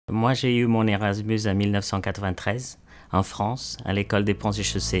Moi, j'ai eu mon Erasmus en 1993, en France, à l'école des Ponts et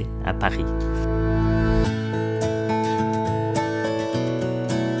Chaussées, à Paris.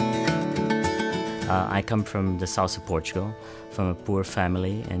 I come from the south of Portugal, from a poor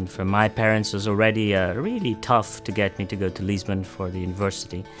family, and for my parents it was already really tough to get me to go to Lisbon for the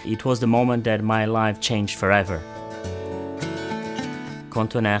university. It was the moment that my life changed forever.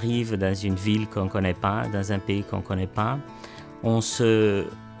 Quand on arrive dans une ville qu'on ne connaît pas, dans un pays qu'on ne connaît pas, on se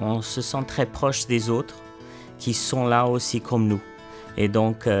sent très proche des autres qui sont là aussi comme nous. Et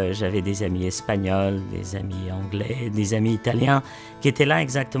donc j'avais des amis espagnols, des amis anglais, des amis italiens qui étaient là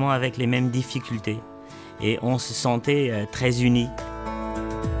exactement avec les mêmes difficultés. Et on se sentait très unis.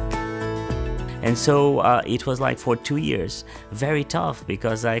 And so it was like for 2 years, very tough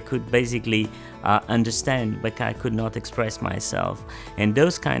because I could basically understand, but I could not express myself. And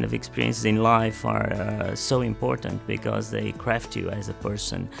those kind of experiences in life are so important because they craft you as a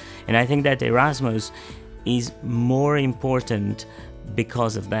person. And I think that Erasmus is more important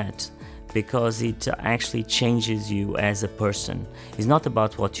because of that, because it actually changes you as a person. It's not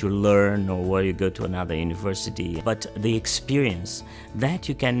about what you learn or where you go to another university, but the experience that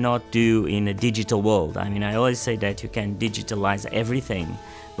you cannot do in a digital world. I mean, I always say that you can digitalize everything,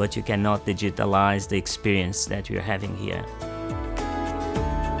 but you cannot digitalize the experience that you're having here.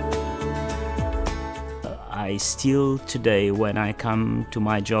 I still today, when I come to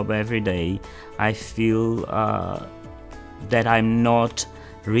my job every day, I feel that I'm not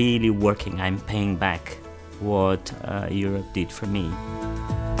really working, I'm paying back what Europe did for me.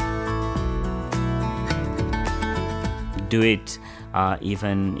 Do it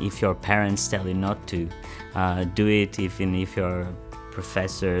even if your parents tell you not to. Do it even if your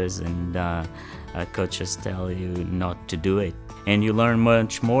professors and coaches tell you not to do it. And you learn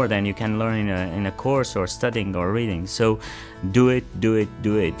much more than you can learn in a course or studying or reading. So do it, do it,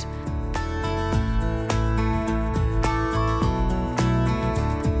 do it.